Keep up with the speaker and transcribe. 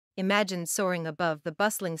Imagine soaring above the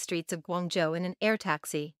bustling streets of Guangzhou in an air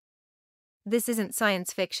taxi. This isn't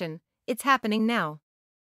science fiction, it's happening now.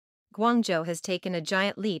 Guangzhou has taken a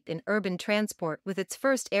giant leap in urban transport with its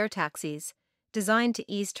first air taxis, designed to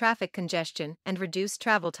ease traffic congestion and reduce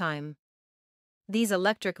travel time. These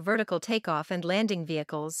electric vertical takeoff and landing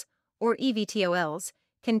vehicles, or EVTOLs,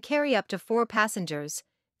 can carry up to 4 passengers,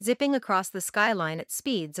 zipping across the skyline at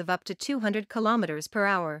speeds of up to 200 kilometers per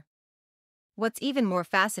hour. What's even more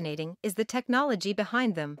fascinating is the technology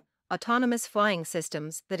behind them, autonomous flying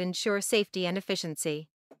systems that ensure safety and efficiency.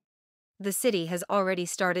 The city has already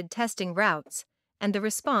started testing routes, and the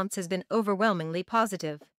response has been overwhelmingly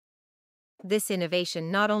positive. This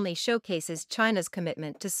innovation not only showcases China's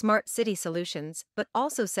commitment to smart city solutions but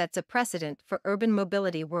also sets a precedent for urban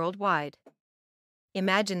mobility worldwide.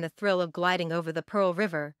 Imagine the thrill of gliding over the Pearl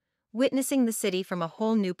River, witnessing the city from a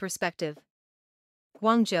whole new perspective.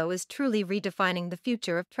 Guangzhou is truly redefining the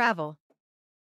future of travel.